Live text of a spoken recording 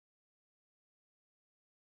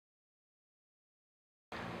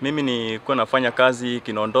Mimi nilikuwa nafanya kazi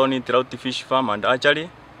Kinondoni Trout Fish Farm and Hatchery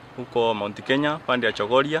huko Mount Kenya pande ya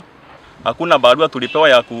Chogoria. Hakuna barua tulipewa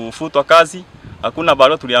ya kufutwa kazi, hakuna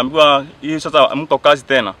barua tuliambiwa hii sasa mko kazi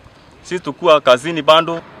tena. Sisi tukua kazini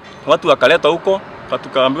bado, watu wakaleta huko,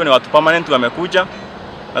 tukaambiwa ni watu permanent wamekuja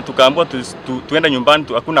na tukaambiwa tuende nyumbani,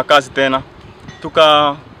 hakuna kazi tena.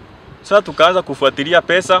 Sasa tukaanza kufuatilia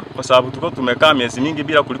pesa kwa sababu tulikuwa tumekaa miezi mingi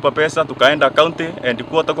bila kulipa pesa. Tukaenda county and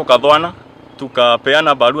quarter kwa Kadhwana,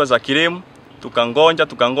 tukapeana barua za kiremu,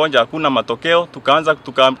 tukangonja hakuna matokeo.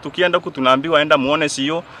 Tukienda huko tunaambiwa enda muone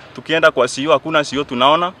CEO, tukienda kwa CEO hakuna CEO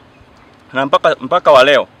tunaona. Na mpaka wa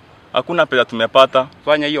leo hakuna pesa tumepata.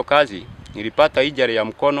 Fanya hiyo kazi nilipata injury ya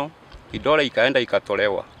mkono, kidole ikaenda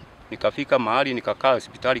ikatolewa. Nikafika mahali nikakaa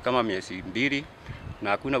hospitali kama miezi 2 na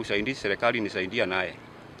hakuna usaidizi serikali nisaidia naye.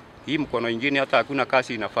 Hii mkono ingine hata hakuna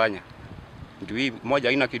kazi inafanya. Ndio hii moja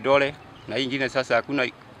haina kidole na hii ingine sasa hakuna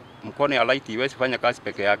mkono ya light iwezi fanya kazi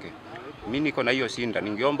peke yake. Mimi niko na hiyo shinda.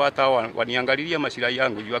 Ningeomba hata waniangalilie maslahi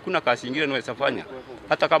yangu. Juu hakuna kazi nyingine naweza fanya.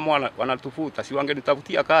 Hata kama wanatufuta si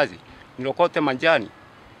wangenitafutia kazi. Nilokote manjani.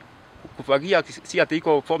 Kufagia si hata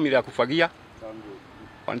iko formula ya kufagia.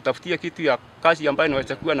 Wanitafutia kitu ya kazi ambayo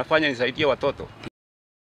naweza kuwa nafanya nisaidie watoto.